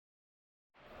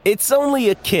It's only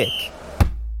a kick,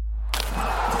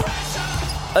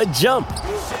 a jump,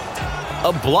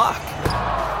 a block.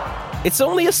 It's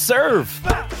only a serve.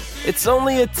 It's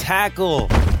only a tackle,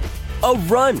 a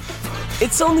run.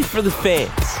 It's only for the fans.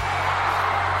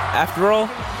 After all,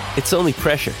 it's only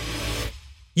pressure.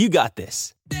 You got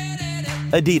this.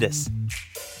 Adidas.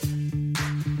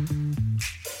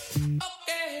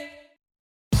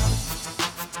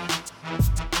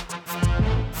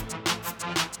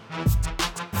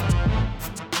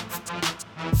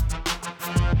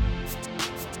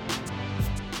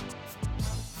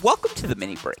 Welcome to the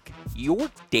Mini Break, your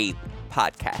daily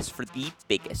podcast for the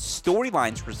biggest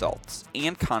storylines, results,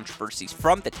 and controversies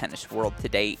from the tennis world.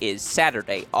 Today is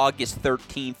Saturday, August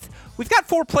 13th. We've got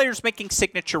 4 players making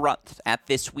signature runs at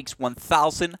this week's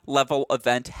 1,000 level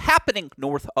event happening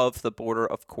north of the border,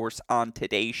 of course, on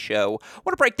today's show. I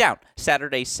want to break down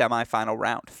Saturday's semifinal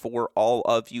round for all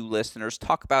of you listeners,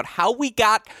 talk about how we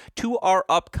got to our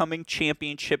upcoming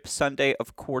championship Sunday,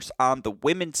 of course, on the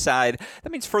women's side.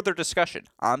 That means further discussion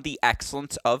on the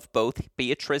excellence of both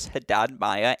Beatriz Haddad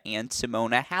Maia and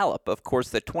Simona Halep. Of course,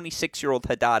 the 26-year-old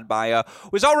Haddad Maia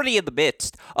was already in the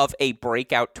midst of a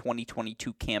breakout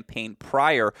 2022 campaign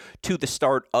prior to the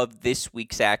start of this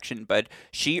week's action, but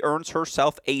she earns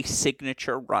herself a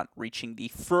signature run, reaching the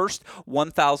first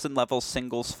 1,000 level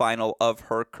singles final of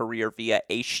her career via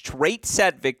a straight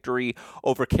set victory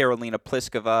over Karolina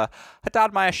Pliskova.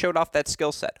 Haddad Maia showed off that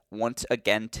skill set once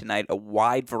again tonight, a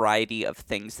wide variety of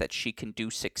things that she can do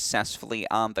successfully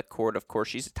on the court. Of course,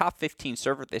 she's a top 15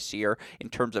 server this year in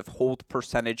terms of hold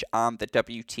percentage on the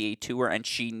WTA Tour, and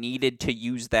she needed to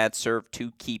use that serve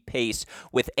to keep pace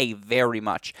with a very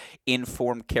much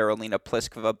informed Karolina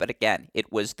Pliskova. But again,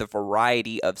 it was the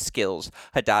variety of skills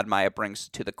Haddad Maia brings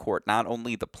to the court. Not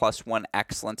only the +1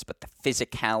 excellence, but the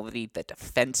physicality, the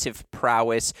defensive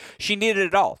prowess. She needed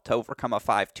it all to overcome a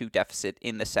 5-2 deficit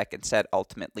in the second set,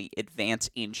 ultimately advance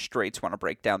in straights. Want to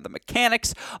break down the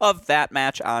mechanics of that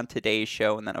match on today's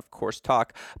show, and then, of course,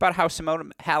 talk about how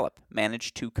Simona Halep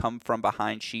managed to come from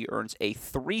behind. She earns a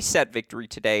 3-set victory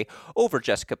today over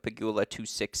Jessica Pegula,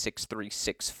 2-6, 6-3,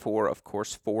 6-4. Of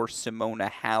course, for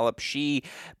Simona Halep, she,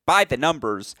 by the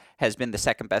numbers, has been the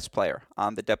second best player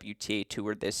on the WTA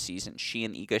Tour this season. She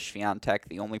and Iga Swiatek,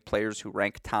 the only players who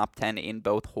rank top 10 in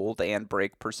both hold and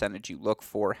break percentage. You look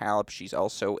for Halep. She's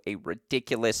also a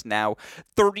ridiculous now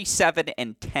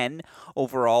 37-10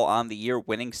 overall on the year,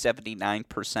 winning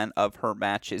 79% of her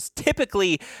matches.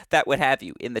 Typically, that would have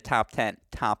you in the top 10,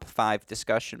 top 5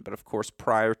 discussion. But of course,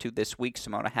 prior to this week,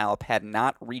 Simona Halep had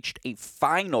not reached a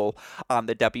final on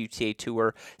the WTA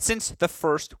Tour since the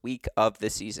first week of the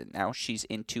season. Now she's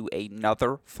into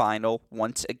another final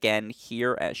once again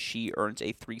here as she earns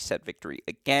a 3-set victory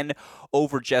again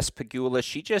over Jess Pegula.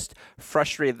 She just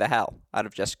frustrated the hell out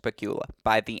of Jessica Pegula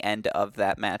by the end of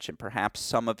that match, and perhaps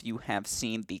some of you have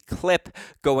seen the clip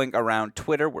going around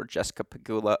Twitter where Jessica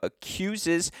Pegula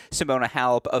accuses Simona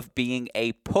Halep of being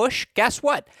a push. Guess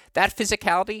what? That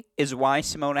physicality is why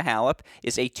Simona Halep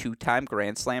is a 2-time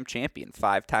Grand Slam champion,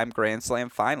 5-time Grand Slam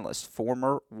finalist,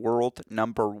 former world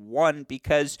number 1,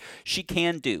 because she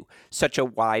can do such a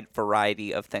wide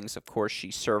variety of things. Of course,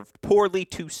 she served poorly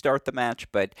to start the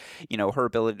match, but her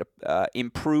ability to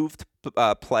improved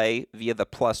play via the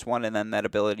 +1 and then that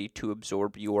ability to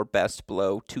absorb your best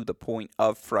blow to the point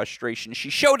of frustration.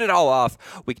 She showed it all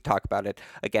off. We can talk about it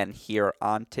again here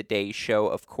on today's show.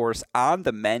 Of course, on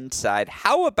the men's side,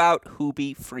 how about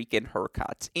Hubie freaking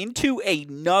Hurkacz into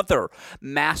another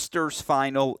Masters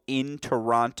final in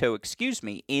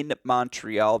in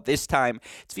Montreal. This time,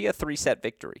 it's via 3-set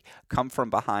victory. Come from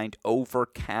behind over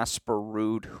Casper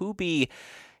Ruud. Hubie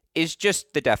is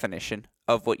just the definition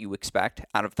of what you expect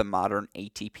out of the modern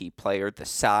ATP player. The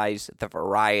size, the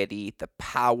variety, the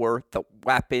power, the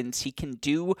weapons. He can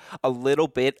do a little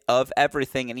bit of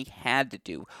everything, and he had to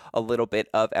do a little bit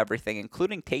of everything,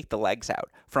 including take the legs out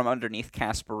from underneath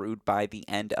Casper Ruud by the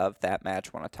end of that match.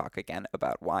 I want to talk again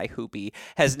about why Hubie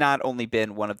has not only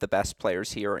been one of the best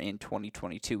players here in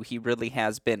 2022, he really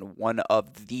has been one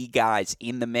of the guys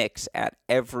in the mix at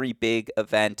every big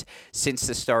event since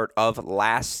the start of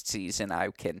last season.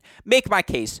 I can make my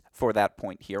case for that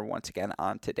point here once again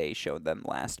on today's show. Then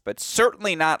last, but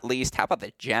certainly not least, how about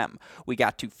the gem we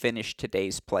got to finish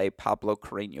today's play? Pablo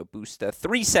Carreño Busta,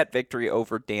 3-set victory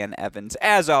over Dan Evans.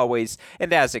 As always,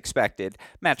 and as expected,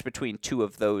 match between two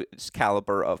of those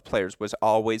caliber of players was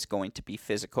always going to be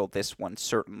physical. This one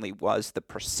certainly was. The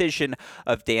precision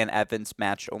of Dan Evans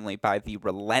matched only by the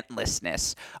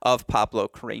relentlessness of Pablo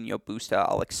Carreño Busta.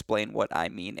 I'll explain what I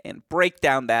mean and break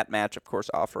down that match. Of course,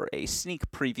 offer a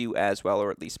sneak preview as well,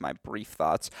 or at least my my brief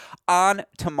thoughts on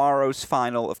tomorrow's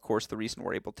final. Of course, the reason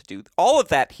we're able to do all of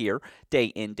that here day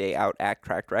in, day out at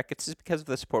Cracked Racquets is because of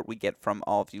the support we get from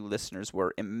all of you listeners.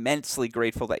 We're immensely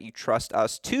grateful that you trust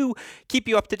us to keep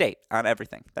you up to date on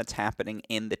everything that's happening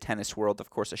in the tennis world. Of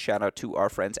course, a shout out to our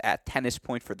friends at Tennis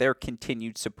Point for their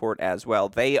continued support as well.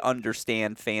 They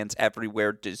understand fans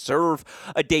everywhere deserve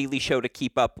a daily show to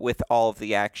keep up with all of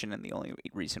the action, and the only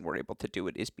reason we're able to do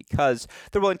it is because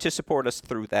they're willing to support us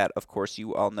through that. Of course,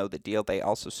 you all know the deal. They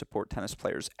also support tennis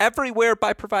players everywhere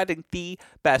by providing the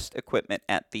best equipment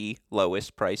at the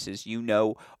lowest prices. You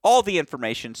know all the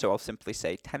information, so I'll simply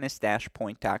say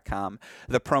tennis-point.com.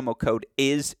 The promo code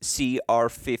is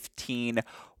CR15.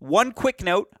 One quick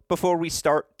note before we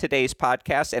start today's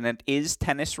podcast, and it is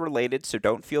tennis related, so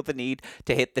don't feel the need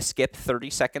to hit the skip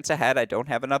 30 seconds ahead. I don't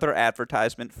have another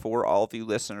advertisement for all of you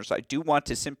listeners. I do want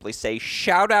to simply say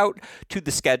shout out to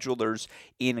the schedulers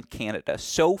in Canada.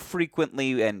 So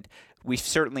frequently, and we've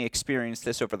certainly experienced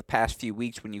this over the past few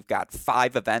weeks when you've got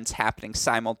 5 events happening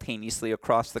simultaneously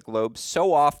across the globe.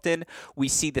 So often we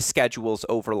see the schedules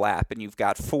overlap and you've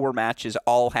got 4 matches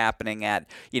all happening at,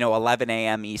 11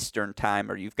 a.m. Eastern time,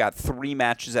 or you've got 3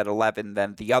 matches at 11,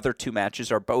 then the other 2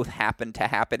 matches are both happen to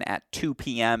happen at 2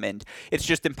 p.m. and it's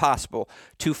just impossible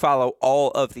to follow all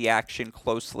of the action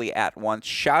closely at once.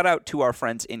 Shout out to our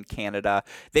friends in Canada.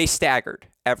 They staggered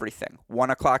everything. 1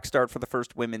 o'clock start for the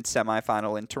first women's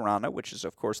semifinal in Toronto, which is,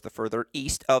 of course, the further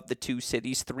east of the 2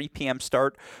 cities. 3 p.m.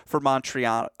 start for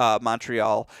Montreal.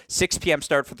 6 p.m.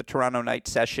 start for the Toronto night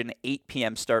session. 8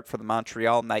 p.m. start for the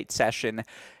Montreal night session.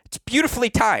 It's beautifully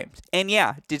timed. And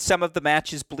yeah, did some of the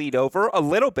matches bleed over? A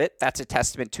little bit. That's a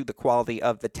testament to the quality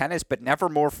of the tennis, but never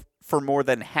more for more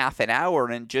than half an hour.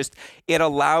 And just it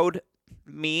allowed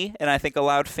me, and I think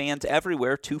allowed fans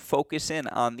everywhere, to focus in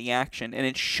on the action. And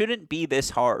it shouldn't be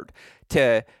this hard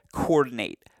to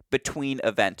coordinate between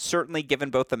events. Certainly, given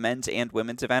both the men's and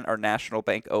women's event are National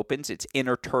Bank Opens, it's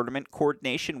inter-tournament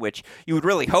coordination, which you would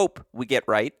really hope we get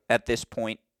right at this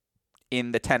point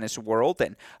in the tennis world.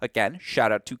 And again,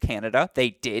 shout out to Canada. They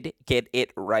did get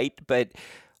it right, but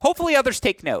hopefully others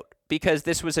take note, because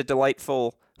this was a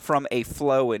delightful, from a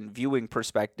flow and viewing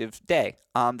perspective, day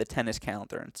on the tennis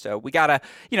calendar. And so we gotta,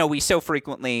 we so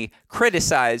frequently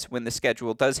criticize when the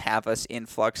schedule does have us in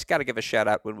flux. Gotta give a shout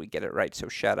out when we get it right. So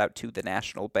shout out to the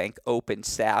National Bank Open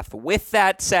staff. With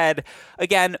that said,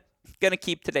 again, going to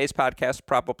keep today's podcast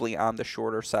probably on the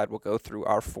shorter side. We'll go through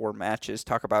our 4 matches,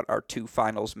 talk about our 2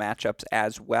 finals matchups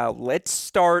as well. Let's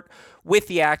start with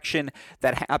the action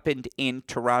that happened in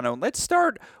Toronto. Let's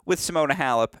start with Simona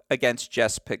Halep against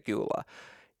Jess Pegula.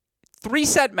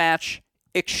 3-set match,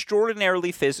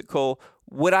 extraordinarily physical.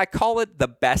 Would I call it the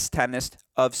best tennis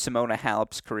of Simona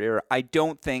Halep's career? I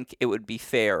don't think it would be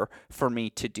fair for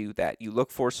me to do that. You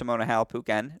look for Simona Halep, who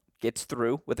again gets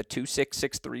through with a 2-6,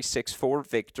 6-3, 6-4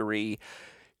 victory.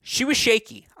 She was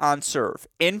shaky on serve,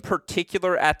 in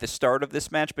particular at the start of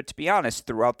this match, but to be honest,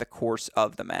 throughout the course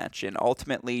of the match. And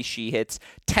ultimately, she hits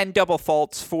 10 double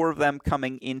faults, 4 of them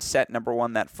coming in set number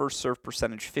 1. That first serve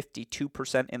percentage,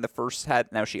 52% in the first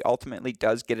set. Now, she ultimately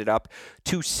does get it up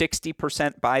to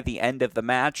 60% by the end of the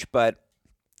match, but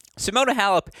Simona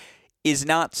Halep is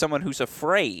not someone who's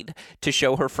afraid to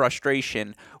show her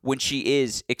frustration when she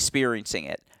is experiencing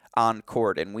it on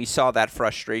court, and we saw that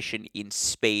frustration in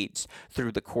spades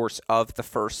through the course of the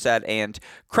first set. And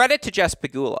credit to Jess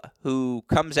Pegula, who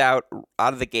comes out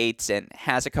of the gates and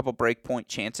has a couple breakpoint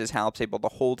chances. Halep's able to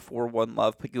hold 4-1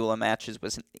 love. Pegula matches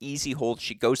was an easy hold.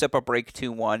 She goes up a break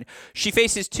 2-1. She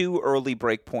faces 2 early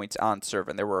breakpoints on serve,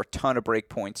 and there were a ton of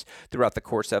breakpoints throughout the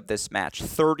course of this match,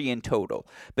 30 in total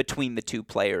between the 2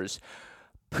 players.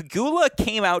 Pegula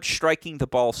came out striking the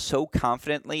ball so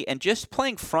confidently and just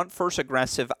playing front-first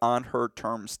aggressive on her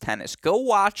terms tennis. Go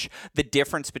watch the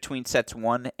difference between sets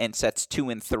 1 and sets 2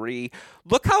 and 3.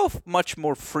 Look how much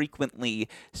more frequently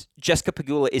Jessica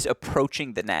Pegula is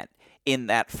approaching the net in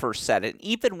that first set. And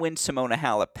even when Simona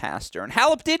Halep passed her, and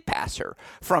Halep did pass her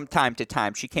from time to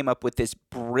time, she came up with this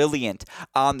brilliant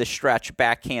on-the-stretch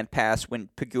backhand pass when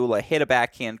Pegula hit a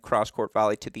backhand cross-court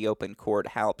volley to the open court.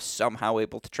 Halep somehow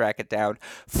able to track it down,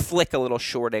 flick a little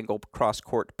short-angle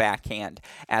cross-court backhand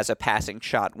as a passing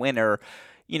shot winner.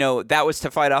 That was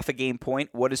to fight off a game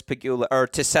point. What does Pegula, or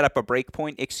to set up a break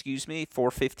point, for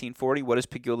 15-40. What does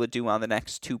Pegula do on the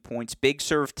next 2 points? Big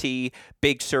serve tee,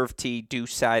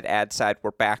 deuce side, ad side.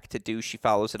 We're back to deuce. She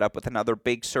follows it up with another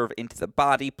big serve into the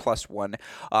body, +1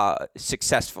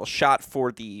 successful shot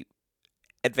for the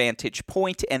advantage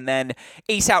point, and then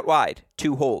ace out wide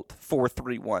to hold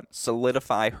 4-3-1,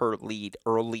 solidify her lead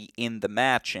early in the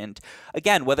match. And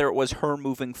again, whether it was her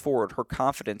moving forward, her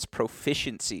confidence,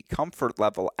 proficiency, comfort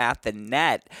level at the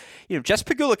net, Jess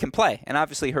Pegula can play. And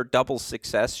obviously her doubles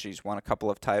success, she's won a couple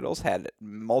of titles, had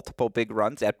multiple big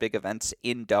runs at big events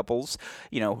in doubles.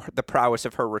 The prowess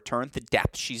of her return, the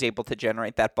depth she's able to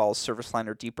generate, that ball's service line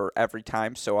or deeper every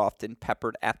time, so often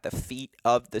peppered at the feet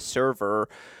of the server.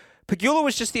 Pegula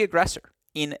was just the aggressor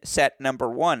in set number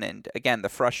 1. And again, the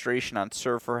frustration on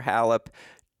serve for Halep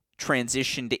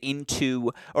transitioned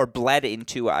into, or bled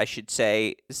into, I should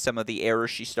say, some of the errors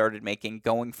she started making,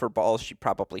 going for balls she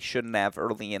probably shouldn't have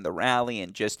early in the rally.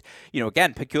 And just,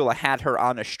 again, Pegula had her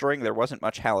on a string. There wasn't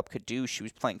much Halep could do. She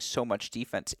was playing so much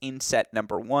defense in set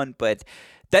number 1. But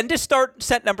then to start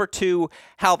set number 2,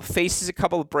 Halep faces a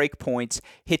couple of break points,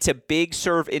 hits a big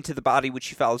serve into the body, which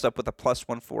she follows up with a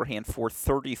 +1 forehand for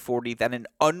 30-40, then an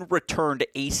unreturned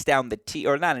ace down the tee,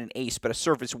 or not an ace, but a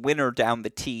service winner down the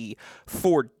tee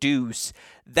for deuce.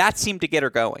 That seemed to get her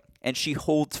going, and she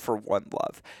holds for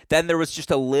 1-love. Then there was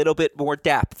just a little bit more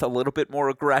depth, a little bit more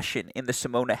aggression in the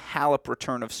Simona Halep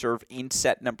return of serve in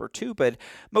set number 2, but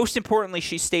most importantly,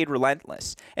 she stayed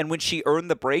relentless. And when she earned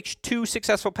the break, 2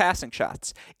 successful passing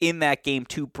shots in that game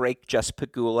to break Jess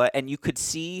Pegula, and you could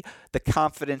see the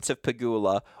confidence of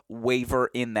Pegula waver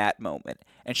in that moment.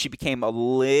 And she became a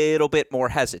little bit more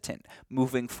hesitant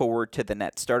moving forward to the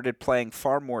net, started playing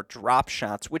far more drop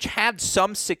shots, which had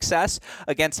some success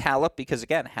against Halep because,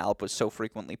 again, Halep was so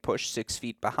frequently pushed 6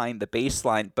 feet behind the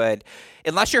baseline. But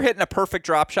unless you're hitting a perfect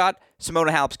drop shot, Simona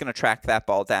Halep's going to track that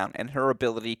ball down, and her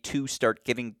ability to start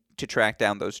getting to track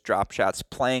down those drop shots,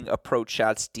 playing approach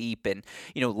shots deep, and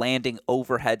landing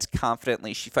overheads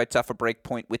confidently. She fights off a break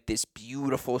point with this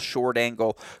beautiful short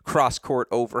angle cross court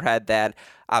overhead that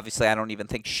obviously I don't even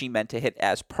think she meant to hit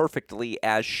as perfectly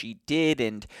as she did.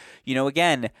 And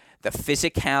again, the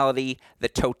physicality, the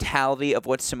totality of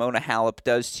what Simona Halep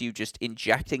does to you, just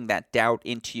injecting that doubt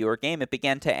into your game, it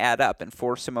began to add up. And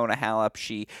for Simona Halep,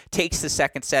 she takes the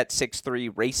second set 6-3,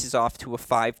 races off to a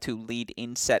 5-2 lead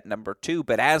in set number 2.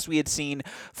 But as we had seen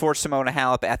for Simona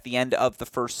Halep at the end of the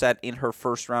first set in her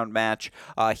first round match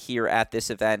here at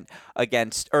this event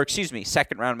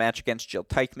second round match against Jill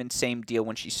Teichmann, same deal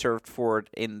when she served forward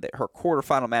in her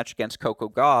quarterfinal match against Coco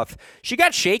Gauff, she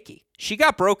got shaky. She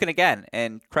got broken again,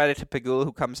 and credit to Pegula,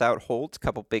 who comes out, holds a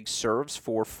couple big serves,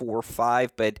 4-4-5.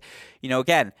 But,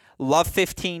 again, love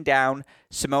 15 down.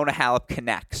 Simona Halep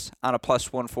connects on a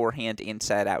 +1 forehand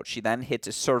inside out. She then hits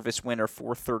a service winner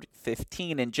for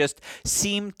 30-15 and just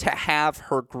seemed to have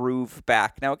her groove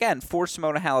back. Now, again, for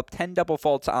Simona Halep, 10 double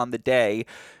faults on the day.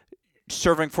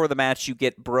 Serving for the match, you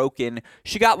get broken.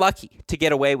 She got lucky to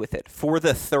get away with it for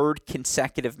the 3rd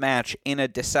consecutive match in a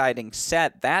deciding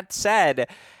set. That said,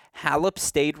 Halep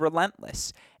stayed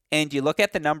relentless. And you look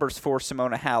at the numbers for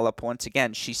Simona Halep, once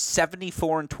again, she's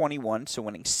 74-21, so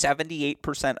winning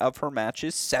 78% of her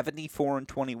matches,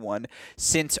 74-21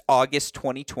 since August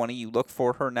 2020. You look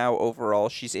for her now overall.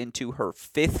 She's into her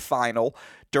 5th final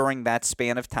during that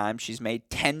span of time. She's made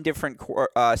 10 different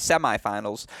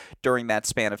semifinals during that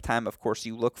span of time. Of course,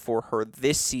 you look for her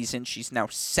this season. She's now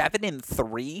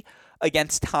 7-3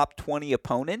 against top 20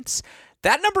 opponents.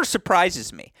 That number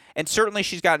surprises me, and certainly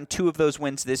she's gotten 2 of those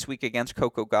wins this week against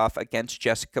Coco Gauff, against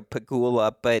Jessica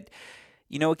Pegula, but,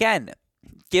 again,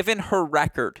 given her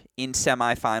record in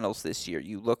semifinals this year,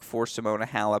 you look for Simona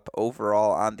Halep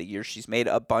overall on the year. She's made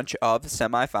a bunch of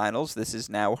semifinals. This is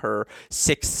now her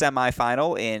 6th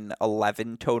semifinal in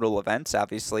 11 total events.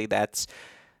 Obviously, that's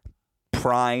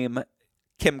prime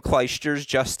Kim Clijsters,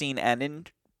 Justine Henin,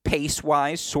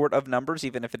 pace-wise sort of numbers,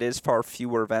 even if it is far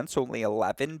fewer events, only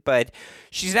 11. But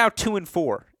she's now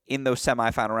 2-4 in those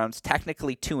semifinal rounds.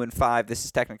 Technically 2-5. This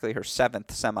is technically her 7th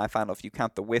semifinal if you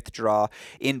count the withdraw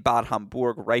in Bad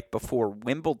Homburg right before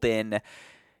Wimbledon.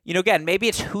 Again, maybe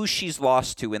it's who she's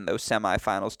lost to in those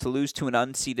semifinals. To lose to an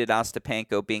unseeded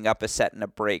Ostapenko being up a set and a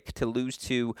break. To lose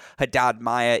to Haddad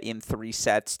Maia in 3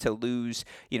 sets. To lose,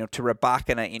 to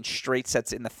Rybakina in straight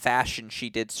sets in the fashion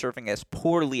she did, serving as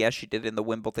poorly as she did in the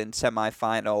Wimbledon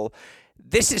semifinal.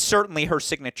 This is certainly her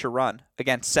signature run.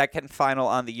 Again, 2nd final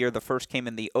on the year. The first came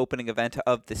in the opening event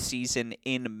of the season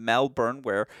in Melbourne,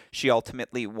 where she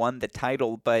ultimately won the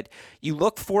title. But you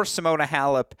look for Simona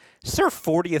Halep, it's her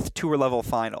 40th tour-level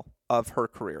final of her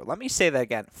career. Let me say that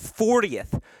again,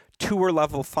 40th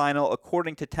tour-level final.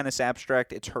 According to Tennis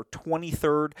Abstract, it's her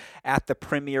 23rd at the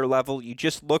Premier level. You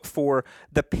just look for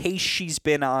the pace she's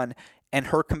been on and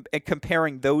her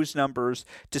comparing those numbers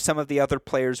to some of the other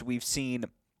players we've seen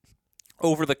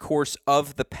over the course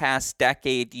of the past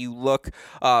decade. You look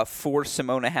for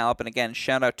Simona Halep, and again,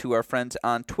 shout out to our friends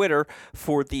on Twitter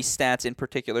for these stats. In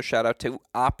particular, shout out to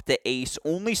OptaAce.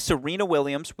 Only Serena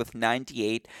Williams with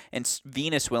 98 and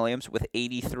Venus Williams with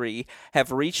 83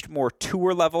 have reached more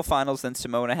tour-level finals than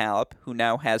Simona Halep, who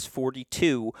now has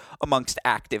 42 amongst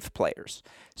active players.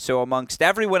 So amongst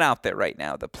everyone out there right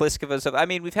now, the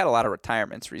Pliskavas we've had a lot of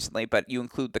retirements recently, but you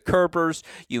include the Kerbers,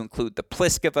 you include the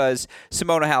Pliskavas,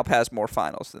 Simona Halep has more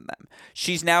finals than them.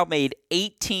 She's now made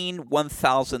 18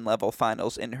 1,000 level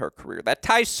finals in her career. That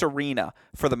ties Serena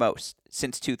for the most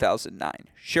since 2009.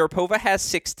 Sharapova has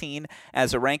 16,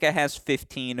 Azarenka has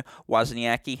 15,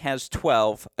 Wozniacki has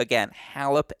 12. Again,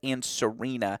 Halep and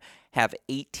Serena have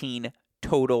 18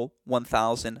 total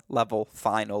 1,000 level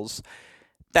finals.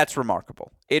 That's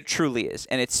remarkable. It truly is.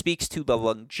 And it speaks to the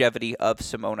longevity of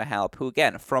Simona Halep, who,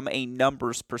 again, from a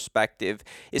numbers perspective,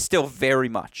 is still very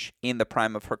much in the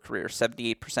prime of her career.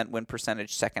 78% win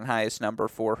percentage, second highest number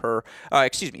for her.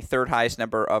 Third highest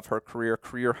number of her career.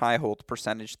 Career high hold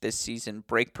percentage this season.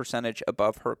 Break percentage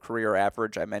above her career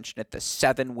average. I mentioned it, the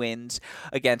 7 wins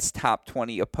against top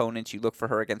 20 opponents. You look for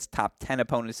her against top 10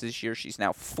 opponents this year. She's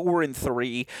now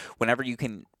 4-3. Whenever you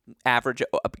can average,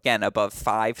 again, above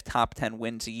 5 top 10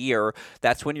 wins a year,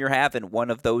 that's when you're having one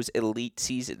of those elite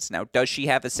seasons. Now, does she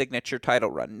have a signature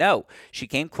title run? No. She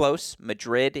came close.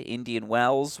 Madrid, Indian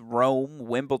Wells, Rome,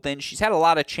 Wimbledon. She's had a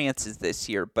lot of chances this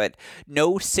year, but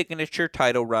no signature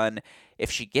title run. If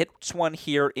she gets one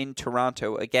here in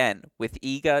Toronto, again, with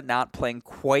Iga not playing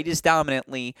quite as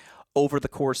dominantly over the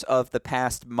course of the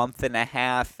past month and a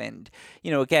half, and,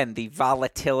 again, the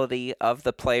volatility of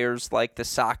the players like the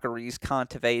Saccaris,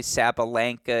 Kontaveits,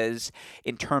 Sabalenkas,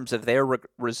 in terms of their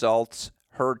results,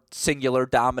 her singular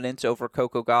dominance over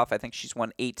Coco Gauff. I think she's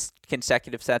won 8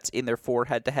 consecutive sets in their 4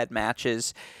 head-to-head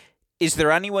matches. Is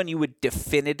there anyone you would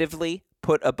definitively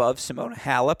put above Simona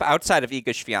Halep, outside of Iga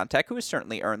Swiatek, who has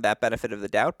certainly earned that benefit of the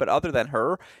doubt, but other than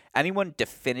her, anyone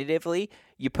definitively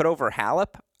you put over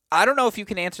Halep? I don't know if you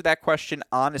can answer that question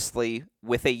honestly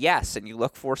with a yes, and you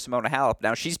look for Simona Halep.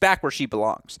 Now, she's back where she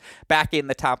belongs, back in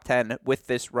the top 10 with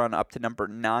this run up to number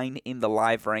 9 in the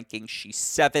live rankings. She's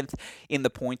 7th in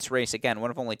the points race. Again, one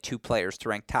of only 2 players to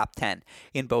rank top 10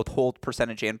 in both hold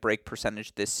percentage and break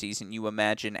percentage this season. You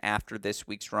imagine after this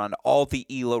week's run, all the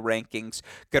ELO rankings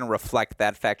going to reflect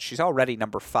that fact. She's already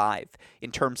number 5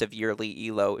 in terms of yearly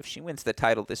ELO. If she wins the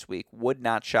title this week, would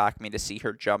not shock me to see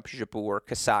her jump Jabeur,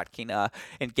 Kasatkina,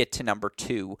 and get to number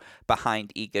 2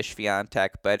 behind Iga Swiatek.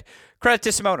 But credit to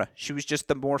Simona. She was just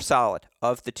the more solid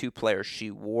of the 2 players. She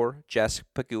wore Jessica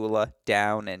Pegula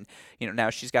down, and now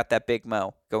she's got that big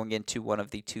mo going into one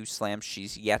of the 2 slams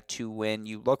she's yet to win.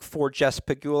 You look for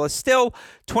Jessica Pegula, still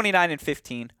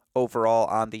 29-15 overall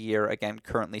on the year. Again,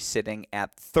 currently sitting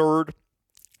at 3rd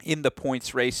in the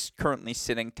points race, currently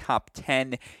sitting top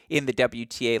 10 in the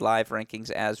WTA live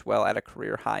rankings as well, at a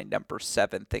career high number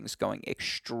 7. Things going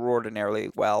extraordinarily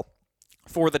well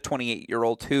for the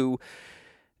 28-year-old who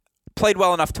played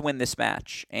well enough to win this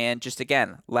match and just,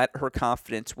 again, let her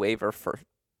confidence waver for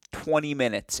 20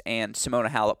 minutes, and Simona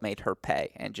Halep made her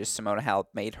pay, and just Simona Halep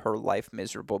made her life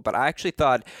miserable. But I actually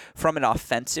thought from an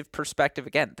offensive perspective,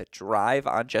 again, the drive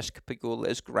on Jessica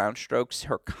Pegula's ground strokes,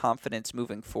 her confidence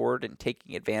moving forward and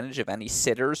taking advantage of any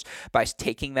sitters by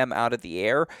taking them out of the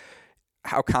air,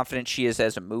 how confident she is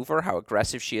as a mover, how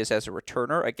aggressive she is as a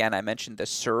returner. Again, I mentioned the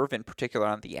serve, in particular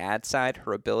on the ad side,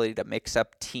 her ability to mix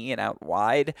up T and out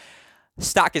wide.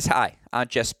 Stock is high on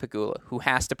Jess Pegula, who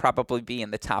has to probably be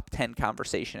in the top 10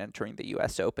 conversation entering the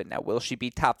U.S. Open. Now, will she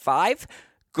be top 5?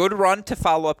 Good run to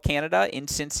follow up Canada in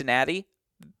Cincinnati.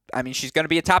 I mean, she's going to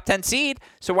be a top 10 seed,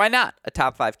 so why not a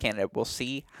top 5 candidate? We'll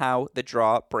see how the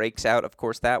draw breaks out. Of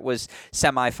course, that was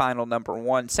semifinal number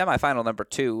 1. Semifinal number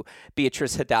 2,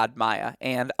 Beatriz Haddad-Maia.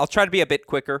 And I'll try to be a bit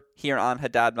quicker here on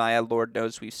Haddad-Maia. Lord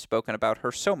knows we've spoken about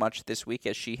her so much this week,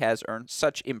 as she has earned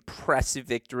such impressive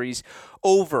victories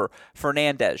over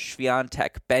Fernandez,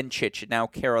 Swiatek, Bencic, and now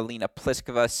Karolina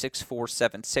Pliskova.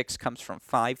 6-4, 7-6, comes from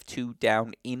 5-2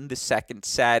 down in the second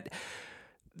set.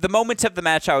 The moments of the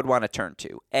match I would want to turn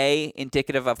to. A,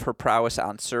 indicative of her prowess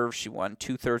on serve. She won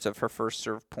 2/3 of her first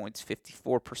serve points,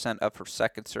 54% of her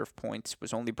second serve points,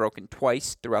 was only broken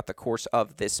twice throughout the course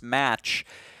of this match.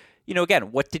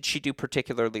 Again, what did she do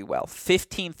particularly well?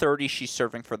 15-30, she's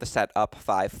serving for the set up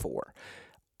 5-4.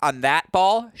 On that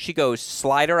ball, she goes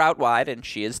slider out wide, and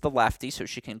she is the lefty, so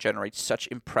she can generate such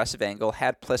impressive angle.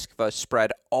 Had Pliskova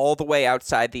spread all the way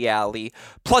outside the alley.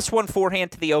 +1 forehand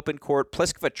to the open court.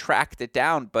 Pliskova tracked it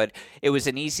down, but it was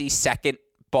an easy second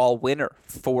ball winner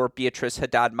for Beatriz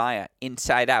Haddad-Maia,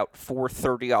 inside out,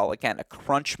 430 all. Again, a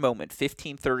crunch moment,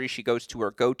 15:30. She goes to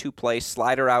her go-to play,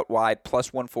 slider out wide,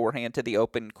 +1 forehand to the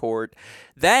open court.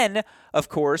 Then, of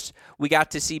course, we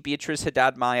got to see Beatriz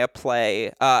Haddad-Maia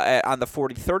play on the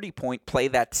 40-30 point, play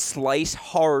that slice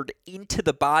hard into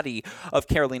the body of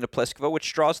Karolina Pliskova,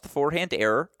 which draws the forehand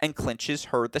error and clinches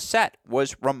her the set.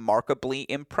 Was remarkably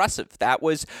impressive. That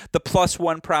was the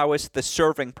 +1 prowess, the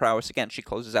serving prowess. Again, she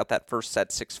closes out that first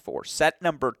set 6-4. Set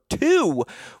number 2,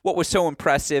 what was so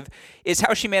impressive is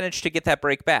how she managed to get that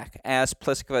break back as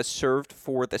Pliskova served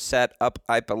for the set up,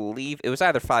 I believe it was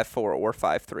either 5-4 or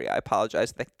 5-3. I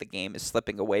apologize that the game is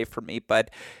slipping away from me, but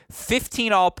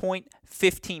 15 all point,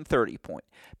 15-30 point.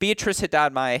 Beatriz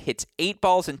Haddad-Maia hits 8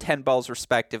 balls and 10 balls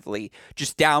respectively,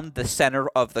 just down the center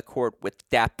of the court with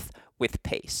depth, with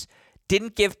pace.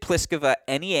 Didn't give Pliskova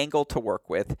any angle to work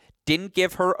with, didn't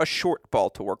give her a short ball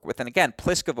to work with. And again,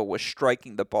 Pliskova was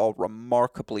striking the ball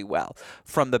remarkably well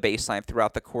from the baseline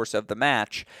throughout the course of the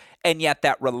match. And yet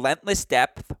that relentless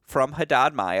depth from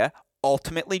Haddad-Maia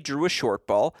ultimately drew a short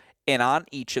ball. And on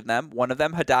each of them, one of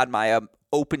them, Haddad-Maia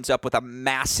opens up with a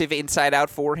massive inside-out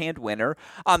forehand winner.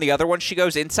 On the other one, she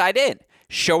goes inside in,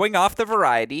 showing off the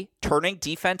variety, turning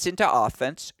defense into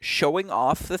offense, showing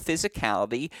off the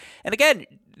physicality. And again,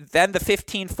 then the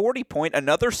 15-40 point,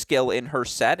 another skill in her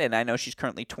set, and I know she's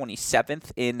currently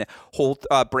 27th in hold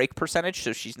break percentage,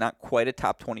 so she's not quite a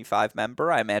top 25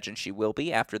 member. I imagine she will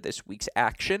be after this week's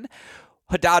action.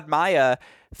 Haddad-Maia,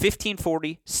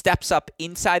 15-40, steps up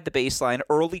inside the baseline,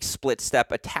 early split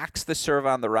step, attacks the serve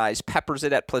on the rise, peppers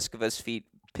it at Pliskova's feet.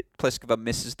 Pliskova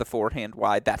misses the forehand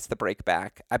wide. That's the break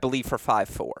back, I believe, for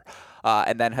 5-4.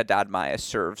 And then Haddad-Maia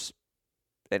serves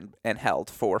and held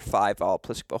for 5 all.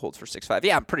 Pliskova holds for 6-5.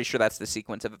 Yeah, I'm pretty sure that's the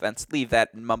sequence of events. Leave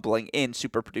that mumbling in,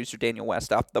 super producer Daniel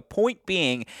Westoff. The point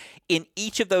being, in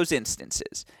each of those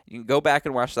instances, you can go back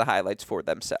and watch the highlights for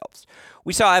themselves.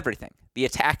 We saw everything. The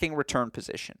attacking return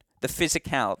position, the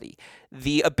physicality,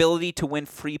 the ability to win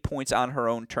free points on her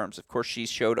own terms. Of course, she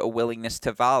showed a willingness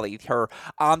to volley. Her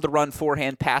on-the-run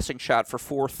forehand passing shot for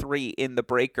 4-3 in the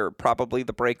breaker, probably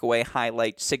the breakaway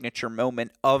highlight signature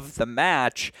moment of the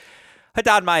match.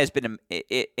 Haddad-Maia has been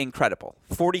incredible.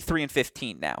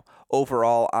 43-15 now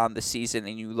overall on the season,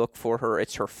 and you look for her.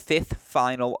 It's her 5th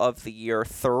final of the year,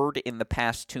 3rd in the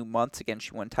past 2 months. Again,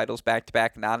 she won titles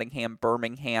back-to-back, Nottingham,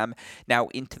 Birmingham, now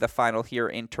into the final here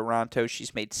in Toronto.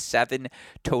 She's made 7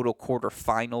 total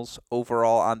quarterfinals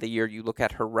overall on the year. You look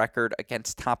at her record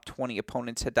against top 20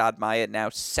 opponents. Haddad-Maia now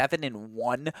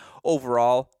 7-1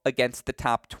 overall against the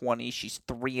top 20. She's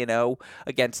 3-0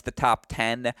 against the top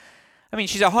 10. I mean,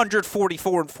 she's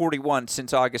 144-41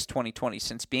 since August 2020.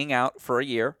 Since being out for a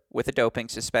year with a doping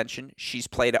suspension, she's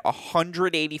played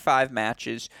 185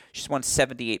 matches. She's won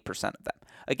 78% of them.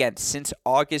 Again, since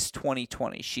August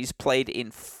 2020, she's played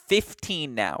in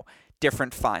 15 now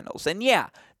different finals. And yeah,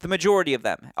 the majority of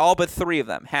them, all but 3 of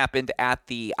them, happened at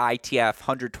the ITF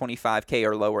 125K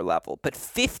or lower level. But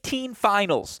 15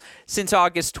 finals since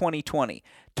August 2020.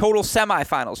 Total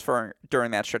semifinals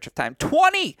during that stretch of time.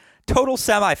 20 total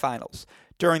semifinals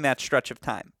during that stretch of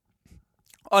time.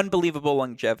 Unbelievable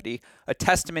longevity, a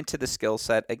testament to the skill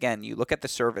set. Again, you look at the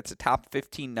serve, it's a top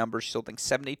 15 number. She's holding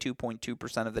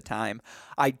 72.2% of the time.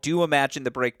 I do imagine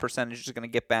the break percentage is going to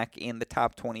get back in the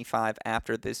top 25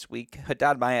 after this week.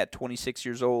 Haddad-Maia at 26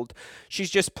 years old. She's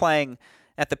just playing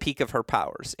at the peak of her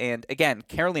powers. And again,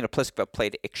 Karolina Pliskova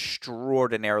played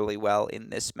extraordinarily well in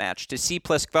this match. To see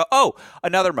Pliskova,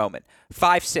 another moment,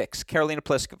 5-6, Karolina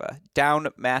Pliskova, down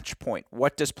match point.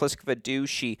 What does Pliskova do?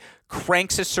 She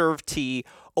cranks a serve tee,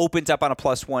 opens up on a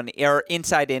 +1, error,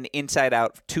 inside in, inside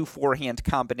out, 2 forehand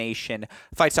combination,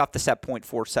 fights off the set point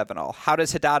 4-7 all. How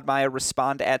does Haddad-Maia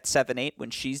respond at 7-8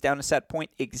 when she's down a set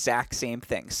point? Exact same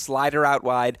thing. Slider out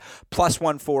wide,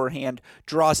 +1 forehand,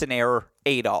 draws an error,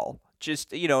 8 all.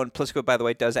 Just, and Pliskova, by the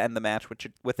way, does end the match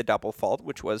with a double fault,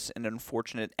 which was an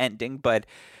unfortunate ending. But,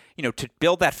 to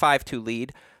build that 5-2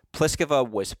 lead, Pliskova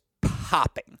was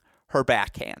popping her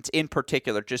backhands. In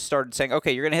particular, just started saying,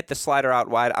 okay, you're going to hit the slider out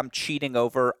wide. I'm cheating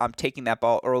over. I'm taking that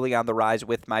ball early on the rise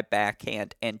with my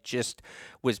backhand, and just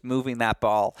was moving that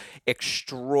ball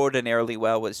extraordinarily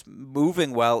well, was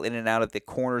moving well in and out of the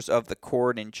corners of the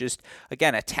court, and just,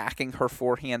 again, attacking her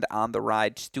forehand on the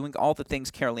ride, just doing all the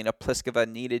things Karolina Pliskova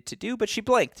needed to do, but she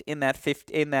blinked in that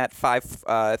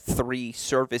 5-3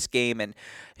 service game, and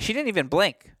she didn't even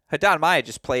blink. Haddad-Maia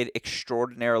just played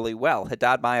extraordinarily well.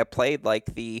 Haddad-Maia played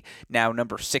like the now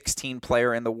number 16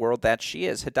 player in the world that she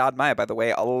is. Haddad-Maia, by the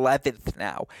way, 11th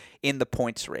now in the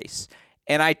points race.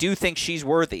 And I do think she's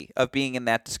worthy of being in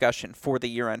that discussion for the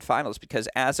year-end finals because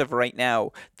as of right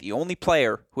now, the only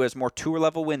player who has more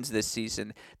tour-level wins this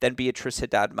season than Beatriz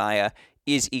Haddad-Maia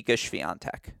is Iga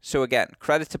Swiatek. So again,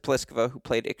 credit to Pliskova, who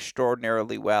played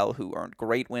extraordinarily well, who earned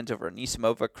great wins over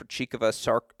Anisimova,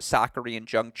 Krejcikova, Sakkari, and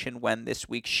Zheng Qinwen this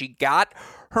week. She got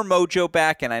her mojo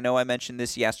back, and I know I mentioned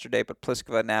this yesterday, but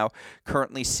Pliskova now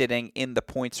currently sitting in the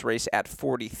points race at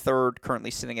 43rd,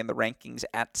 currently sitting in the rankings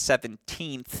at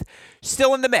 17th.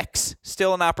 Still in the mix.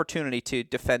 Still an opportunity to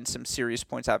defend some serious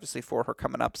points, obviously, for her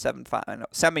coming up.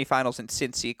 Semifinals in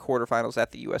Cincy, quarterfinals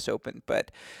at the U.S. Open, but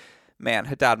man,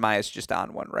 Haddad-Maia is just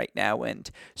on one right now,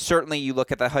 and certainly you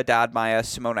look at the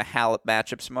Haddad-Maia-Simona Halep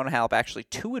matchup. Simona Halep actually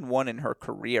 2-1 in her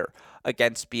career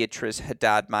against Beatriz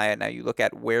Haddad-Maia. Now you look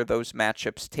at where those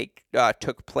matchups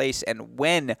took place and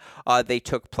when they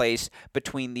took place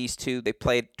between these two. They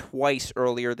played twice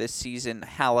earlier this season.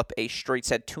 Halep a straight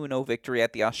set 2-0 victory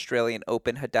at the Australian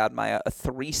Open. Haddad-Maia a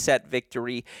 3-set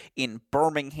victory in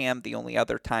Birmingham. The only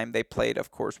other time they played,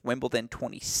 of course, Wimbledon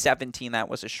 2017. That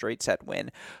was a straight set win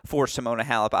for Simona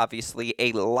Halep. Obviously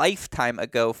a lifetime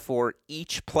ago for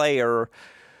each player.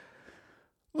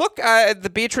 Look,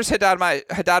 the Beatriz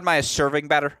Haddad-Maia is serving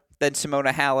better than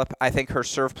Simona Halep. I think her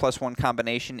serve +1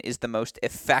 combination is the most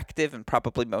effective and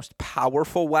probably most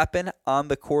powerful weapon on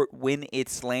the court when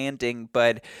it's landing.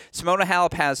 But Simona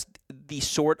Halep has the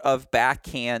sort of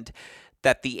backhand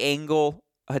that the angle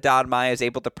Haddad-Maia is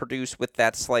able to produce with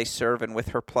that slice serve and with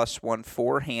her +1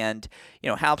 forehand.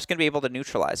 Halep's going to be able to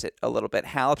neutralize it a little bit.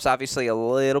 Halep's obviously a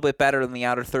little bit better in the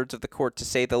outer thirds of the court, to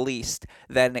say the least,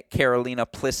 than Karolina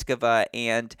Pliskova,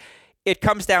 and it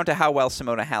comes down to how well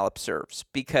Simona Halep serves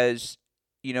because,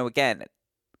 again,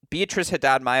 Beatriz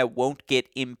Haddad-Maia won't get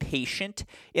impatient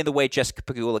in the way Jessica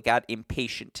Pegula got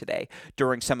impatient today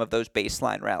during some of those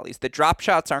baseline rallies. The drop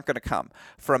shots aren't going to come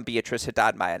from Beatriz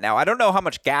Haddad-Maia. Now, I don't know how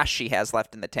much gas she has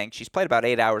left in the tank. She's played about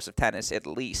 8 hours of tennis at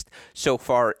least so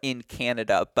far in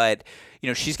Canada, but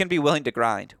she's going to be willing to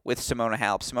grind with Simona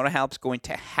Halep. Simona Halep's going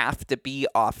to have to be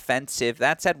offensive.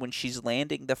 That said, when she's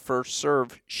landing the first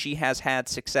serve, she has had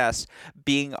success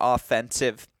being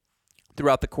offensive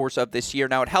throughout the course of this year.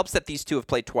 Now, it helps that these two have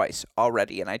played twice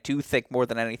already, and I do think more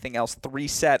than anything else,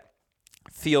 3-set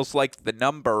feels like the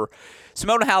number.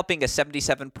 Simona Halep being a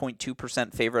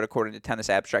 77.2% favorite according to Tennis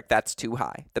Abstract, that's too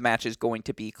high. The match is going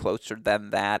to be closer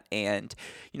than that. And,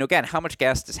 again, how much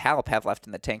gas does Halep have left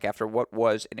in the tank after what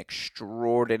was an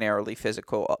extraordinarily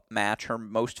physical match, her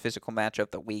most physical match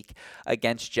of the week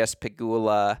against Jess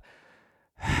Pegula?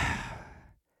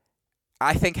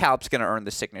 I think Halep's going to earn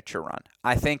the signature run.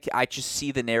 I think I just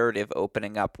see the narrative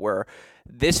opening up where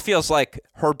this feels like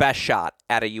her best shot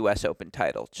at a U.S. Open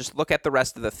title. Just look at the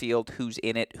rest of the field, who's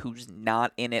in it, who's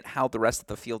not in it, how the rest of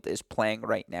the field is playing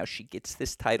right now. She gets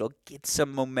this title, gets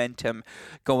some momentum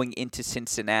going into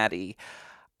Cincinnati.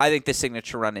 I think the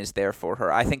signature run is there for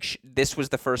her. I think this was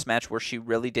the first match where she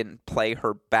really didn't play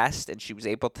her best, and she was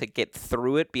able to get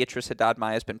through it. Beatriz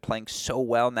Haddad-Maia has been playing so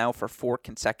well now for 4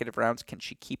 consecutive rounds. Can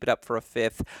she keep it up for a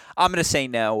 5th? I'm going to say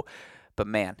no, but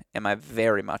man, am I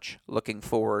very much looking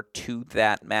forward to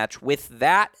that match. With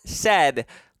that said,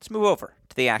 let's move over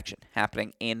to the action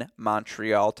happening in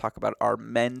Montreal. Talk about our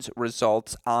men's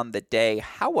results on the day.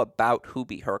 How about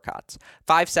Hubie Hurkacz?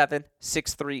 5'7",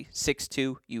 6'3",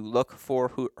 6'2". You look for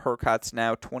Hurkacz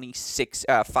now,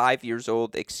 5 years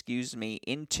old,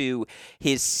 into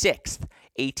his 6th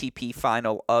ATP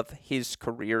final of his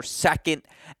career. Second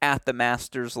at the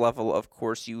Masters level, of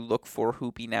course, you look for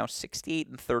Hubie now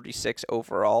 68-36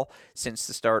 overall since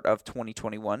the start of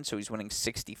 2021. So he's winning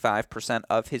 65%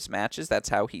 of his matches. That's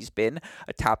how he's been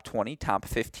a top 20, top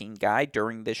 15 guy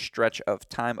during this stretch of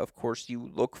time. Of course, you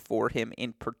look for him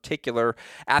in particular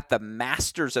at the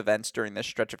Masters events during this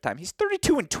stretch of time. He's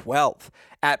 32-12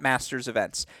 at Masters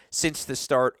events since the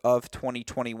start of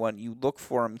 2021. You look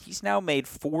for him. He's now made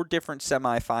 4 different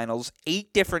semifinals,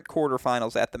 8 different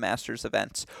quarterfinals at the Masters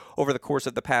events over the course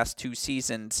of the past 2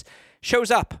 seasons.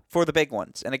 Shows up for the big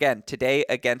ones. And again, today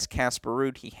against Casper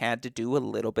Ruud, he had to do a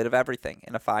little bit of everything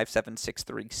in a 5-7,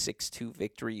 6-3, 6-2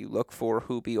 victory. You look for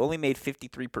Hubie. Only made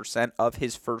 53% of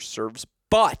his first serves,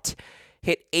 but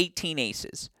hit 18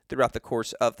 aces throughout the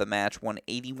course of the match, won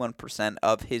 81%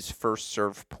 of his first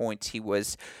serve points. He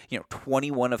was,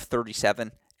 21 of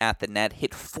 37 at the net,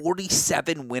 hit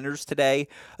 47 winners today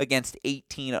against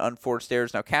 18 unforced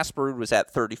errors. Now, Casper Ruud was at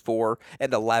 34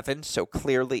 and 11, so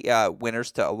clearly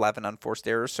winners to 11 unforced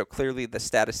errors. So clearly the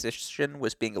statistician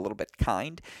was being a little bit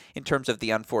kind in terms of the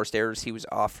unforced errors he was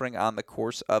offering on the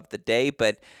course of the day.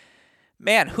 But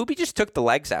Man, Hubie just took the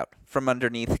legs out from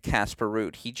underneath Casper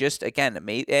Ruud. He just, again,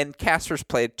 and Casper's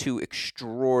played 2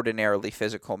 extraordinarily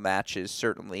physical matches,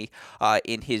 certainly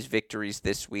in his victories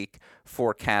this week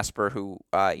for Casper, who,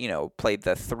 played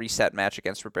the 3-set match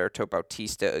against Roberto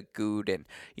Bautista Agut, and,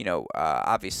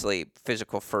 obviously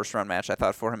physical first-round match, I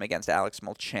thought, for him against Alex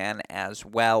Molchan as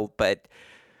well. But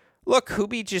look,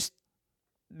 Hubie just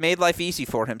made life easy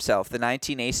for himself. The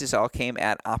 19 aces all came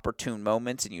at opportune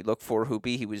moments, and you look for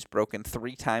Hubie. He was broken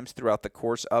 3 times throughout the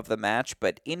course of the match,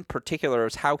 but in particular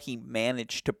is how he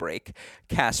managed to break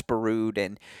Casper Ruud,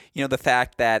 and the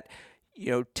fact that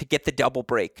to get the double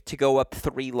break, to go up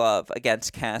 3-love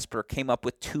against Casper, came up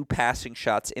with 2 passing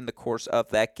shots in the course of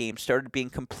that game, started being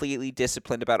completely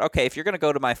disciplined about, okay, if you're going to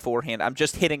go to my forehand, I'm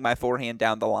just hitting my forehand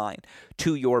down the line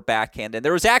to your backhand. And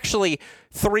there was actually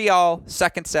 3-all,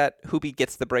 second set. Hubie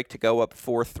gets the break to go up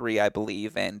 4-3, I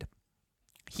believe, and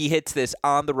he hits this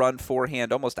on-the-run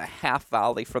forehand, almost a half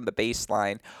volley from the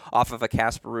baseline off of a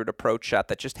Casper Ruud approach shot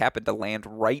that just happened to land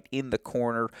right in the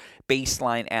corner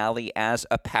baseline alley as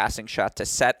a passing shot to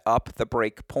set up the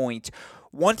break point.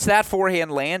 Once that forehand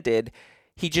landed,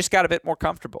 he just got a bit more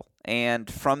comfortable.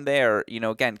 And from there,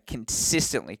 again,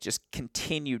 consistently just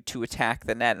continued to attack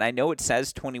the net. And I know it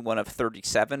says 21 of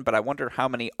 37, but I wonder how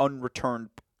many unreturned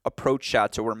approach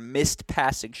shots or missed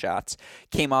passing shots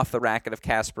came off the racket of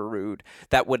Casper Ruud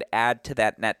that would add to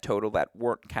that net total that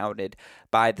weren't counted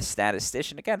by the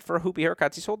statistician. Again, for Hubie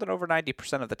Hurkacz, he's holding over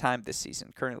 90% of the time this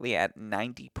season, currently at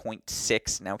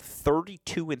 90.6, now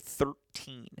 32 and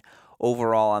 13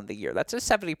 overall on the year. That's a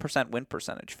 70% win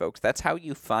percentage, folks. That's how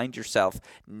you find yourself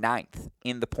 9th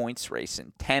in the points race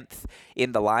and 10th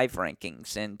in the live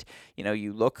rankings. And,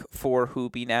 you look for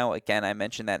Hubie now. Again, I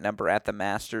mentioned that number at the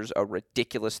Masters, a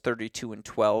ridiculous 32 and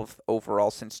 12 overall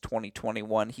since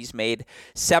 2021. He's made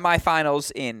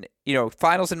semifinals in,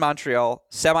 finals in Montreal,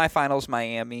 semifinals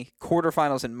Miami,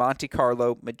 quarterfinals in Monte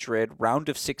Carlo, Madrid, round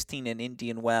of 16 in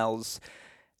Indian Wells.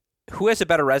 Who has a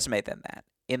better resume than that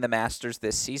in the Masters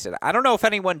this season? I don't know if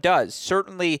anyone does.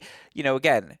 Certainly,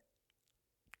 again,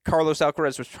 Carlos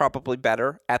Alcaraz was probably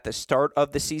better at the start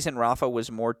of the season. Rafa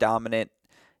was more dominant.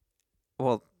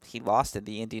 Well, he lost in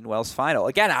the Indian Wells final.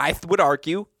 Again, I would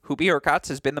argue Hubie Hurkacz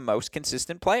has been the most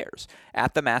consistent players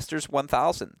at the Masters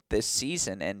 1000 this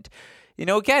season. And,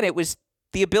 again, it was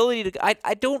the ability to...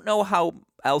 I don't know how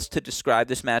else to describe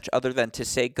this match other than to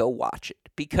say go watch it,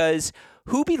 because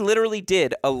Hubie literally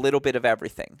did a little bit of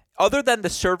everything. Other than the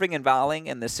serving and volleying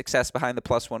and the success behind the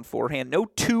 +1 forehand, no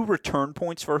 2 return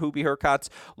points for Hubie Hurkacz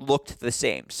looked the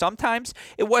same. Sometimes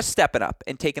it was stepping up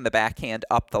and taking the backhand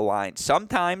up the line.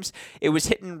 Sometimes it was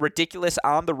hitting ridiculous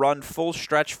on-the-run,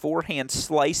 full-stretch forehand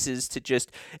slices to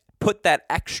just put that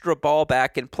extra ball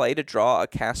back in play to draw a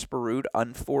Casper Ruud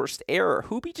unforced error.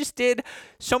 Hubie just did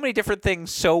so many different things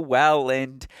so well,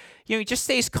 and he just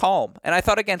stays calm. And I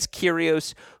thought against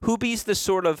Kyrgios, Hubie's the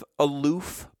sort of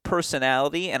aloof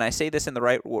personality, and I say this in the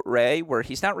right way, where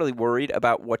he's not really worried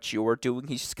about what you're doing.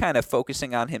 He's just kind of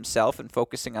focusing on himself and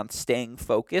focusing on staying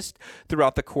focused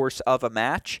throughout the course of a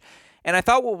match. And I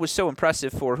thought what was so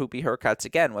impressive for Hubie Hurkacz,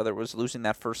 again, whether it was losing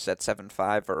that first set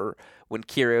 7-5 or when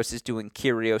Kyrgios is doing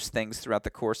Kyrgios things throughout the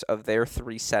course of their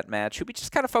 3-set match, Hubie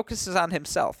just kind of focuses on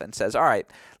himself and says, all right,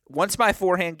 once my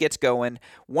forehand gets going,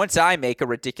 once I make a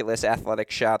ridiculous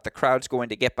athletic shot, the crowd's going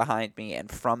to get behind me,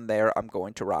 and from there, I'm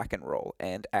going to rock and roll.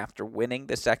 And after winning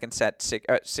the second set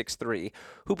 6-3,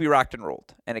 Hubie rocked and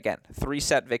rolled. And again,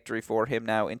 3-set victory for him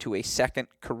now into a second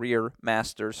career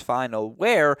Masters final,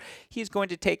 where he's going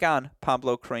to take on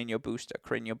Pablo Carreño Busta.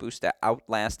 Carreño Busta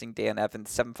outlasting Dan Evans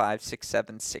 7-5,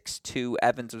 6-7, 6-2.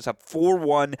 Evans was up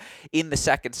 4-1 in the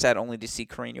second set, only to see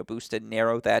Carreño Busta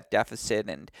narrow that deficit.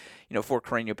 And, for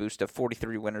Carreño Busta,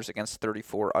 43 winners against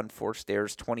 34 unforced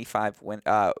errors, 25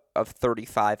 of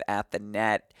 35 at the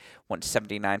net, won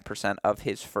 79% of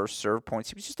his first serve points.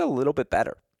 He was just a little bit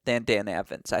better than Dan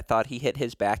Evans. I thought he hit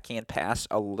his backhand pass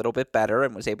a little bit better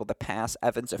and was able to pass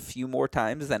Evans a few more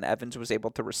times than Evans was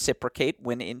able to reciprocate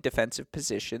when in defensive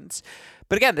positions.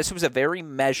 But again, this was a very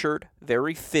measured,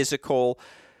 very physical,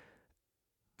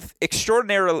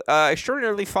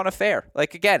 extraordinarily fun affair.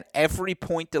 Like, again, every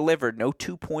point delivered. No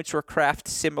 2 points were crafted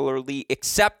similarly,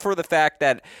 except for the fact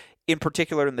that, in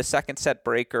particular in the second set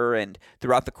breaker and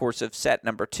throughout the course of set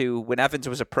number 2, when Evans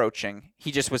was approaching,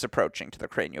 he just was approaching to the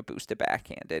Carreño Busta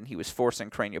backhand, and he was forcing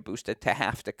Carreño Busta to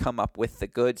have to come up with the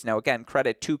goods. Now, again,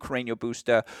 credit to Carreño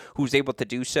Busta, who's able to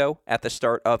do so at the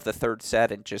start of the third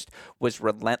set and just was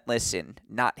relentless in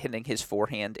not hitting his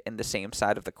forehand in the same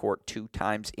side of the court 2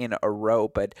 times in a row.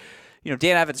 But,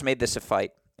 Dan Evans made this a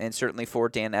fight. and certainly for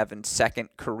Dan Evans, second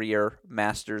career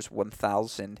Masters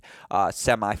 1000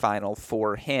 semifinal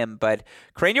for him. But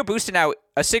Carreño Busta now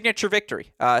a signature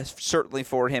victory, certainly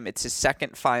for him. It's his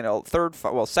second final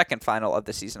of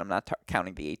the season. I'm not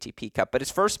counting the ATP Cup, but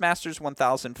his first Masters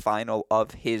 1000 final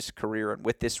of his career. And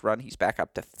with this run, he's back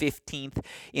up to 15th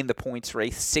in the points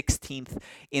race, 16th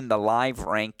in the live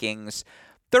rankings.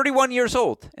 31 years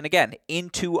old, and again,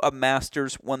 into a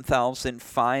Masters 1000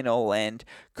 final, and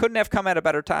couldn't have come at a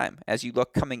better time. As you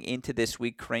look coming into this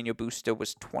week, Carreño Busta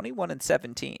was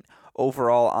 21-17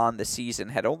 overall on the season,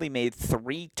 had only made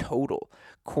 3 total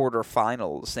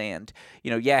quarterfinals, and,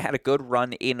 had a good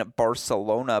run in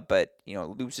Barcelona, but,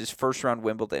 loses first-round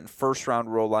Wimbledon,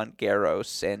 first-round Roland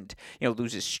Garros, and,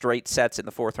 loses straight sets in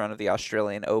the 4th round of the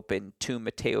Australian Open to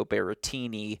Matteo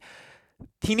Berrettini.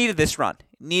 He needed this run,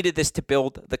 needed this to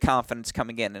build the confidence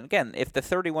coming in. And again, if the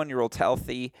 31-year-old's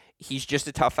healthy, he's just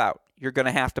a tough out. You're going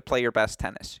to have to play your best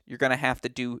tennis. You're going to have to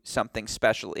do something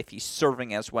special if he's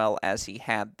serving as well as he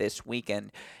had this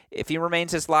weekend. If he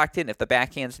remains as locked in, if the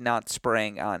backhand's not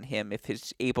spraying on him, if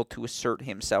he's able to assert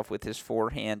himself with his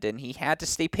forehand, and he had to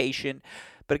stay patient,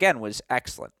 but again, was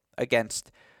excellent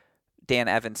against Dan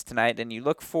Evans tonight. And you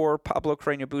look for Pablo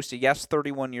Carreño Busta, yes,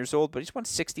 31 years old, but he's won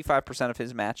 65% of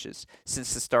his matches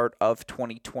since the start of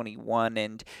 2021.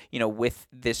 And, with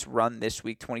this run this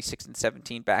week,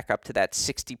 26-17, back up to that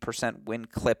 60% win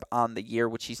clip on the year,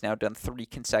 which he's now done 3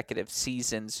 consecutive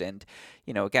seasons. And,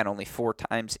 again, only 4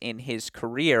 times in his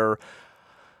career.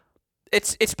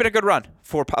 It's been a good run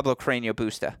for Pablo Carreño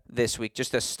Busta this week.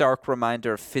 Just a stark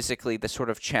reminder of physically the sort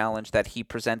of challenge that he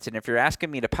presents. And if you're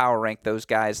asking me to power rank those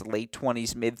guys, late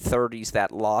 20s, mid 30s,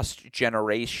 that lost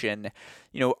generation,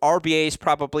 RBA is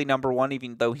probably number 1,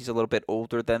 even though he's a little bit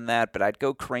older than that. But I'd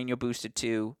go Carreño Busta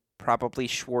 2, probably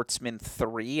Schwartzman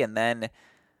 3, and then,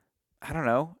 I don't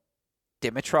know,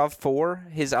 Dimitrov 4.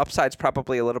 His upside's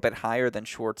probably a little bit higher than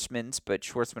Schwartzman's, but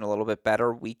Schwartzman a little bit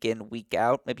better week in, week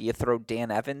out. Maybe you throw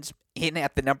Dan Evans in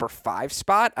at the number 5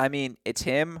 spot. I mean, it's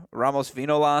him, Ramos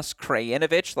Vinolas,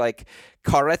 Krajinovic,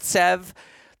 Karatsev.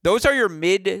 Those are your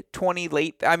mid-20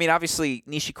 late. I mean, obviously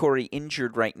Nishikori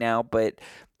injured right now, but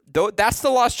that's the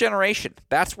lost generation.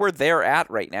 That's where they're at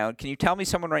right now. Can you tell me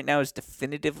someone right now is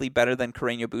definitively better than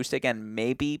Carreño Busta? Again,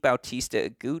 maybe Bautista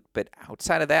Agut, but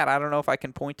outside of that, I don't know if I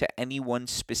can point to anyone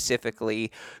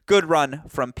specifically. Good run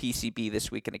from PCB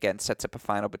this week, and again, sets up a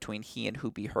final between he and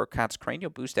Hubie Hurkacz. Carreño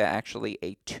Busta actually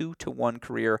a 2-1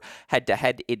 career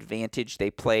head-to-head advantage.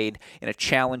 They played in a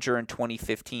Challenger in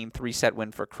 2015, 3-set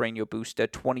win for Carreño Busta.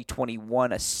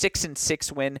 2021, a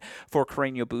 6-6 win for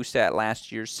Carreño Busta at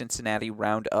last year's Cincinnati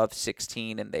round of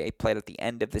 16, and they played at the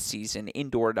end of the season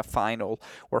indoor in a final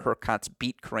where Hurkacz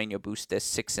beat Carreño Busta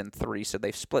 6-3, so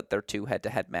they've split their 2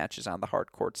 head-to-head matches on the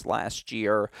hard courts last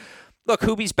year. Look,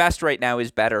 Hubie's best right now is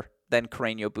better than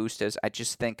Carreño Busta's. I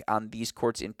just think on these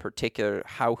courts in particular,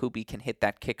 how Hubie can hit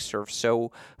that kick serve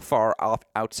so far off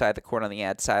outside the court on the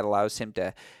ad side allows him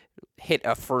to hit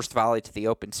a first volley to the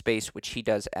open space, which he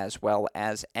does as well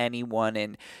as anyone.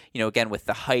 And, again, with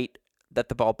the height that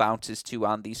the ball bounces to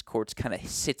on these courts, kind of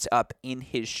sits up in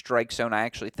his strike zone. I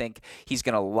actually think he's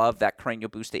going to love that Carreño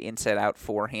Busta inside-out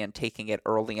forehand, taking it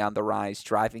early on the rise,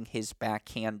 driving his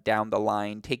backhand down the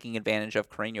line, taking advantage of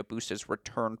Carreño Busta's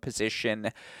return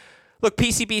position. Look,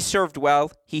 PCB served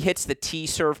well. He hits the T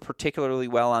serve particularly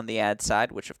well on the ad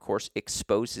side, which, of course,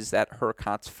 exposes that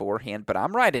Hurkacz forehand. But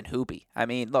I'm riding Hubie. I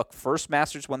mean, look, first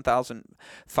Masters 1000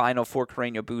 final for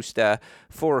Carreño Busta.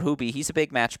 For Hubie, he's a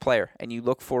big match player. And you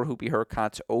look for Hubie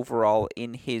Hurkacz overall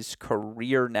in his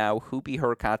career now. Hubie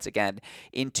Hurkacz, again,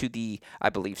 into the,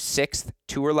 I believe, 6th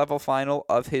tour-level final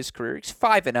of his career. He's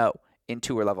 5-0. In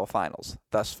tour-level finals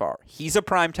thus far. He's a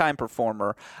primetime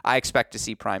performer. I expect to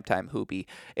see primetime Hubie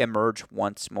emerge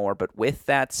once more. But with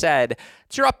that said,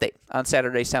 it's your update on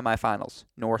Saturday semifinals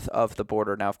north of the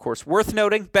border. Now, of course, worth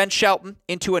noting, Ben Shelton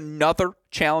into another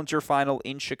Challenger final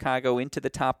in Chicago, into the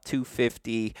top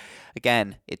 250.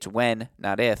 Again, it's when,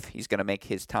 not if, he's going to make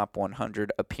his top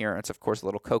 100 appearance. Of course, a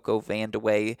little Coco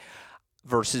Vandeweghe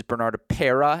versus Bernardo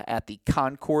Pera at the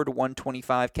Concord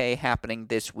 125K happening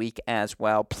this week as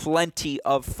well. Plenty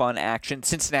of fun action.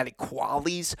 Cincinnati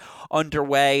qualies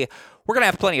underway. We're going to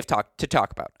have plenty to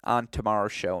talk about on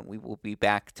tomorrow's show, and we will be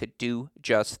back to do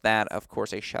just that. Of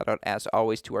course, a shout-out, as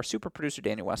always, to our super producer,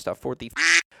 Daniel Westoff, for the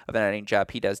of an editing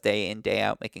job he does day in, day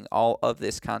out, making all of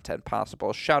this content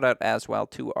possible. Shout out as well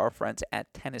to our friends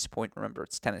at Tennis Point. Remember,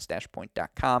 it's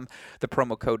tennis-point.com. The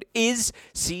promo code is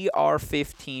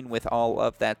CR15. With all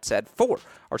of that said, for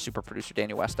our super producer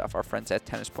Daniel Westoff, our friends at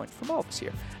Tennis Point, from all of us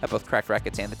here at both Cracked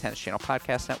Racquets and the Tennis Channel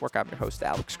Podcast Network, I'm your host,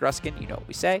 Alex Gruskin. You know what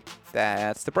we say.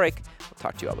 That's the break. We'll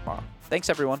talk to you all tomorrow. Thanks,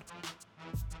 everyone.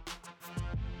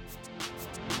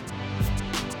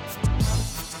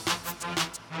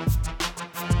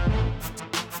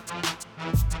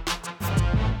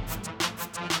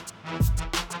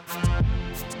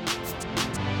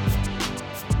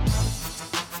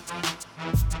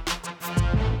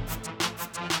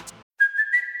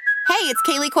 Hey, it's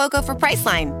Kaylee Cuoco for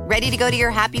Priceline. Ready to go to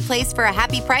your happy place for a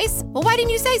happy price? Well, why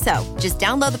didn't you say so? Just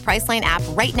download the Priceline app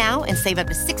right now and save up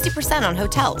to 60% on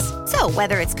hotels. So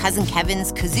whether it's Cousin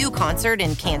Kevin's Kazoo Concert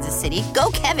in Kansas City,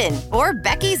 go Kevin, or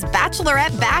Becky's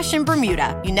Bachelorette Bash in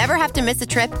Bermuda, you never have to miss a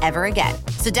trip ever again.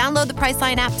 So download the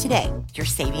Priceline app today. Your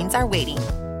savings are waiting.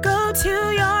 Go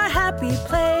to your happy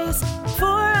place for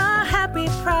a happy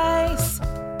price.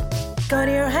 Go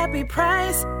to your happy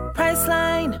price,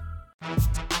 Priceline.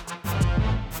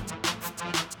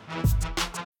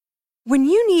 When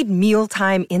you need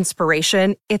mealtime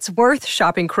inspiration, it's worth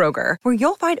shopping Kroger, where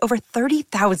you'll find over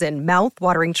 30,000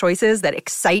 mouth-watering choices that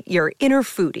excite your inner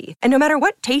foodie. And no matter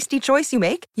what tasty choice you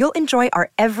make, you'll enjoy our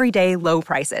everyday low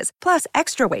prices, plus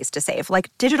extra ways to save,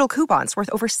 like digital coupons worth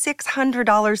over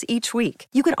 $600 each week.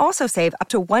 You can also save up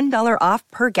to $1 off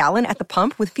per gallon at the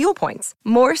pump with fuel points.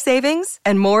 More savings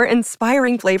and more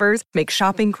inspiring flavors make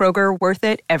shopping Kroger worth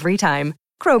it every time.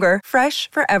 Kroger, fresh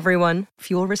for everyone.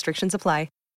 Fuel restrictions apply.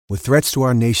 With threats to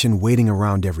our nation waiting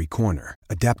around every corner,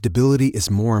 adaptability is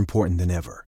more important than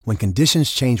ever. When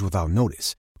conditions change without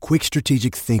notice, quick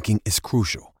strategic thinking is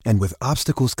crucial. And with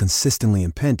obstacles consistently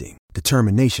impending,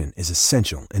 determination is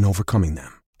essential in overcoming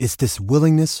them. It's this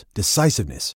willingness,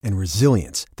 decisiveness, and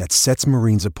resilience that sets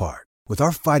Marines apart. With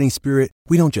our fighting spirit,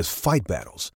 we don't just fight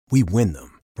battles, we win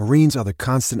them. Marines are the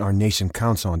constant our nation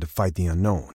counts on to fight the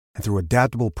unknown. And through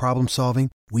adaptable problem solving,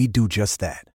 we do just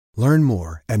that. Learn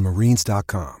more at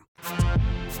marines.com.